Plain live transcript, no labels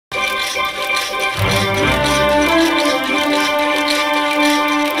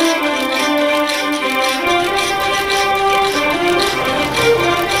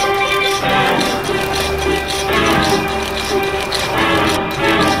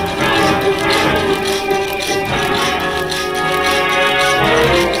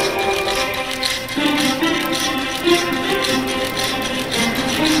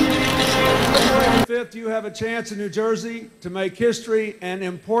chance in New Jersey to make history and,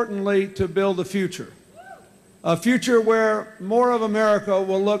 importantly, to build a future. A future where more of America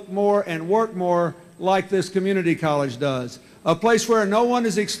will look more and work more like this community college does. A place where no one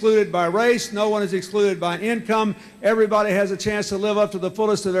is excluded by race, no one is excluded by income. Everybody has a chance to live up to the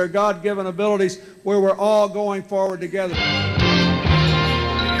fullest of their God-given abilities, where we're all going forward together.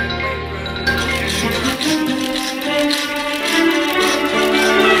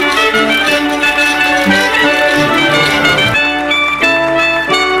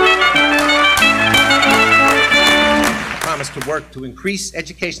 To work to increase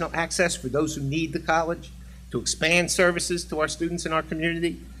educational access for those who need the college, to expand services to our students in our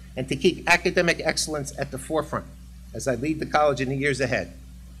community, and to keep academic excellence at the forefront as I lead the college in the years ahead.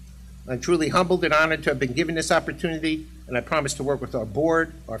 I'm truly humbled and honored to have been given this opportunity, and I promise to work with our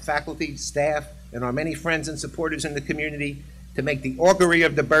board, our faculty, staff, and our many friends and supporters in the community to make the augury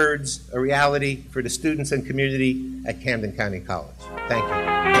of the birds a reality for the students and community at Camden County College. Thank you.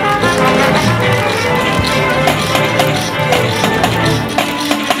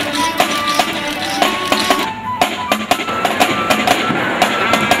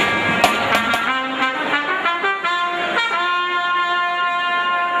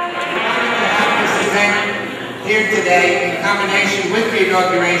 Here today in combination with the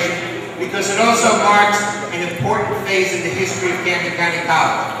inauguration, because it also marks an important phase in the history of Camden County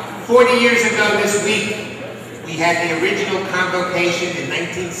College. 40 years ago this week, we had the original convocation in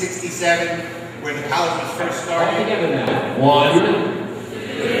 1967, where the college was first started. All together now. 1, 2,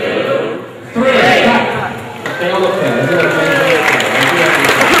 3. Stay on the pen.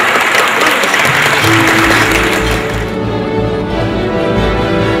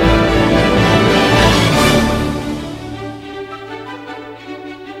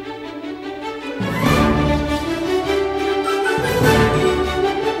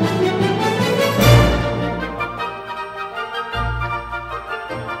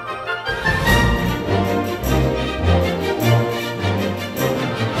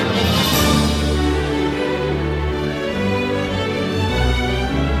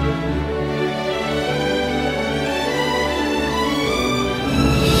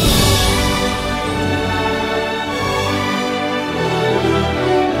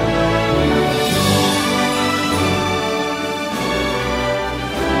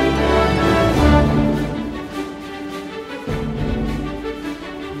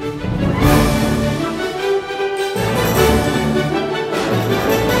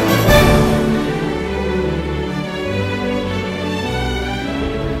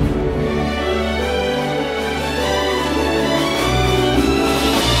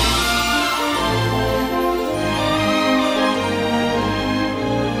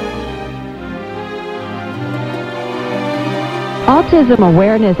 Autism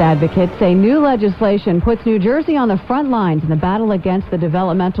awareness advocates say new legislation puts New Jersey on the front lines in the battle against the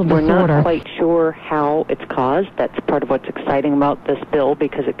developmental disorder. We're not quite sure how it's caused. That's part of what's exciting about this bill,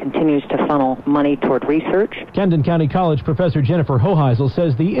 because it continues to funnel money toward research. Camden County College professor Jennifer Hoheisel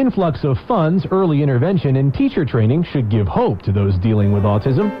says the influx of funds, early intervention, and teacher training should give hope to those dealing with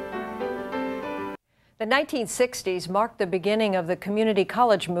autism. The 1960s marked the beginning of the community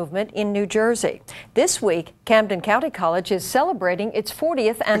college movement in New Jersey. This week, Camden County College is celebrating its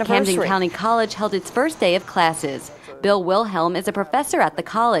 40th anniversary. Camden County College held its first day of classes. Bill Wilhelm is a professor at the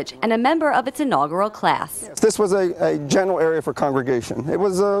college and a member of its inaugural class. This was a general area for congregation. It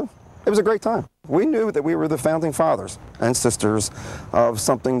was a great time. We knew that we were the founding fathers and sisters of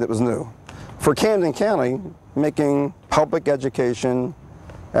something that was new. For Camden County, making public education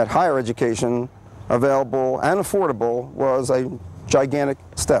at higher education available and affordable was a gigantic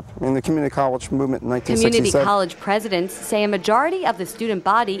step in the community college movement in 1967. Community college presidents say a majority of the student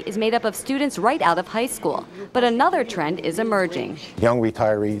body is made up of students right out of high school. But another trend is emerging. Young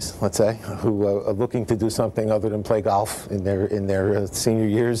retirees, let's say, who are looking to do something other than play golf in their senior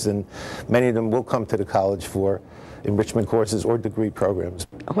years, and many of them will come to the college for enrichment courses or degree programs.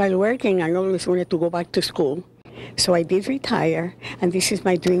 While working, I always wanted to go back to school. So I did retire, and this is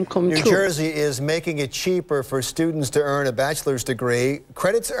my dream come true. New Jersey is making it cheaper for students to earn a bachelor's degree.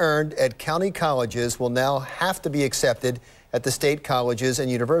 Credits earned at county colleges will now have to be accepted at the state colleges and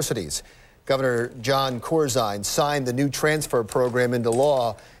universities. Governor John Corzine signed the new transfer program into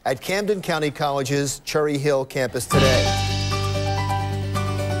law at Camden County College's Cherry Hill campus today.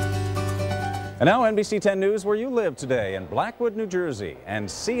 And now NBC 10 News, where you live today in Blackwood, New Jersey, and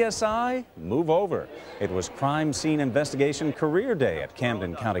CSI Move Over. It was Crime Scene Investigation Career Day at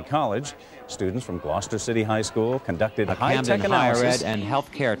Camden County College. Students from Gloucester City High School conducted high-tech analysis. Higher Ed and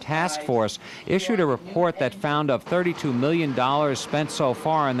Healthcare Task Force issued a report that found of $32 million spent so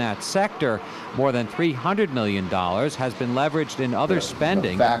far in that sector, more than $300 million has been leveraged in other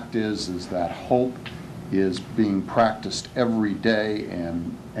spending. The fact is that hope is being practiced every day,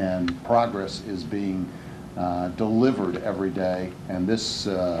 and progress is being delivered every day, and this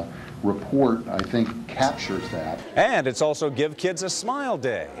report, I think, captures that. And it's also Give Kids a Smile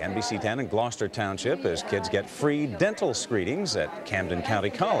Day. NBC 10 in Gloucester Township, as kids get free dental screenings at Camden County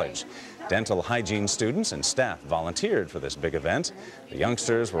College. Dental hygiene students and staff volunteered for this big event. The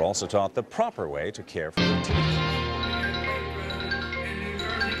youngsters were also taught the proper way to care for their teeth.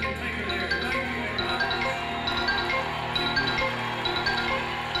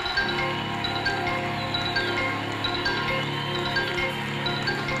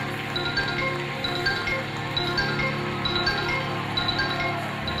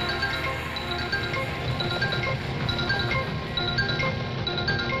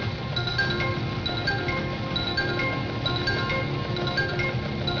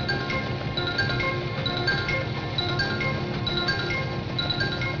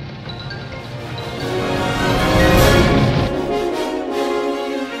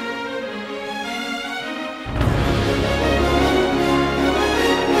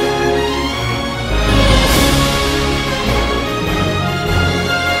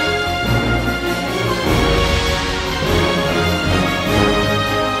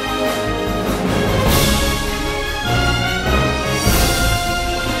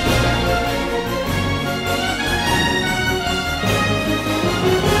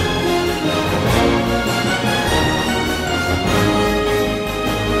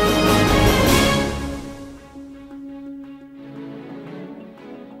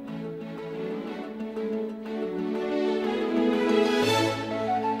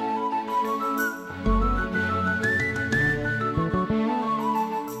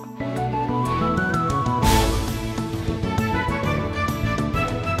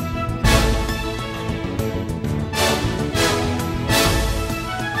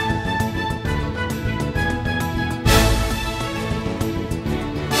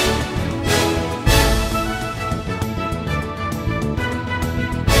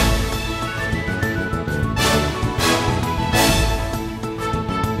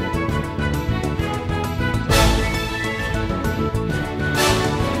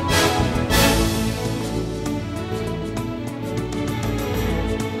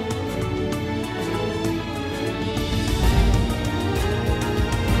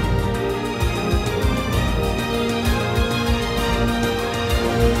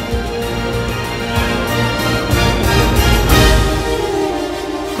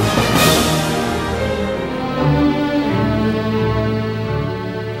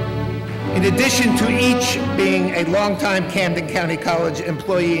 In addition to each being a longtime Camden County College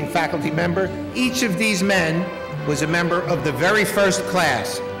employee and faculty member, each of these men was a member of the very first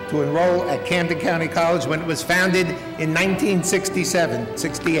class to enroll at Camden County College when it was founded in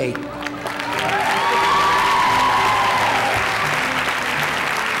 1967-68.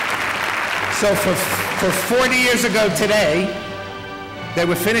 So for 40 years ago today, they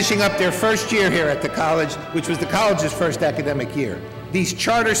were finishing up their first year here at the college, which was the college's first academic year. These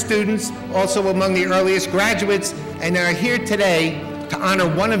charter students, also among the earliest graduates, and are here today to honor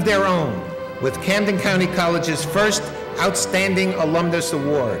one of their own with Camden County College's first Outstanding Alumnus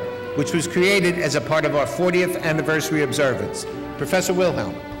Award, which was created as a part of our 40th anniversary observance. Professor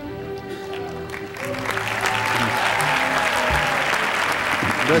Wilhelm.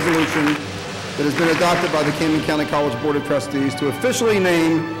 Resolution that has been adopted by the Camden County College Board of Trustees to officially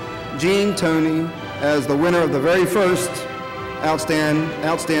name Gene Toney as the winner of the very first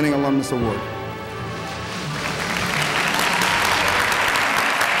Outstanding Alumnus Award.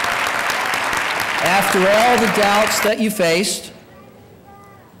 After all the doubts that you faced,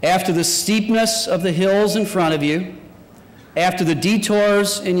 after the steepness of the hills in front of you, after the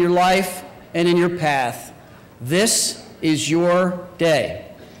detours in your life and in your path, this is your day.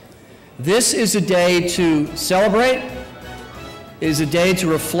 This is a day to celebrate, it is a day to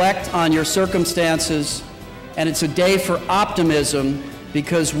reflect on your circumstances, and it's a day for optimism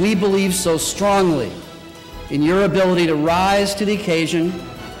because we believe so strongly in your ability to rise to the occasion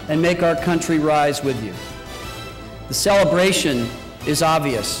and make our country rise with you. The celebration is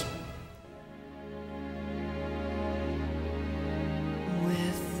obvious.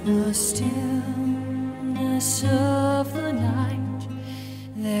 With the stillness of the night,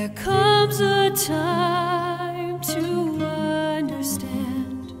 There comes a time to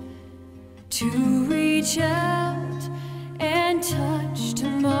understand, to reach out and touch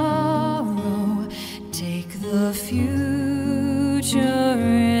tomorrow, take the future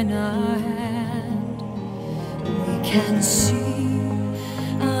in our hand. We can see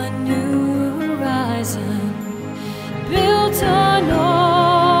a new horizon built on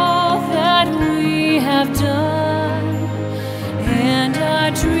all that we have done, and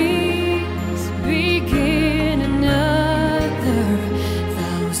our dreams begin another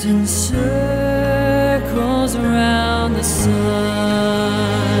thousand circles around the sun.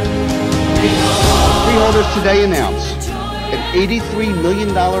 Pre-orders today announced an $83 million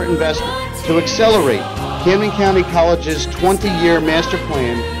investment to accelerate Camden County College's 20-year master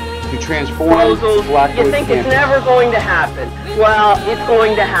plan to transform Blackwood You think campus. it's never going to happen? Well, it's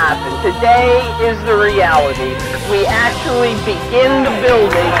going to happen. Today is the reality. We actually begin the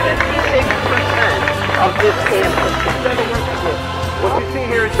building 56% of this campus. What you see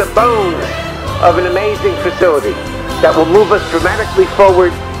here is the bones of an amazing facility that will move us dramatically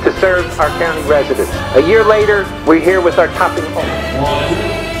forward to serve our county residents. A year later, we're here with our topping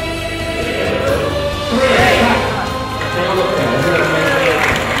hall.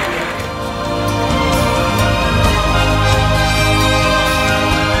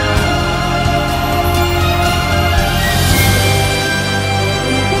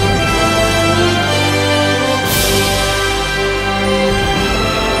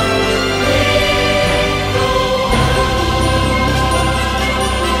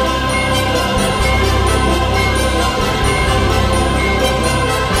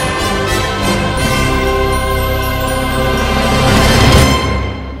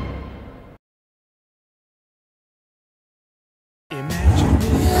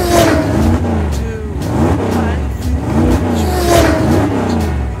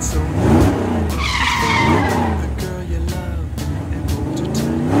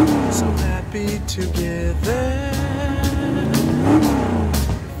 Together,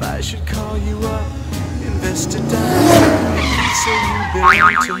 if I should call you up, invest a dime, so you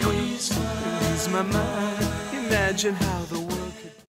belong to me, ease my mind. Imagine how the world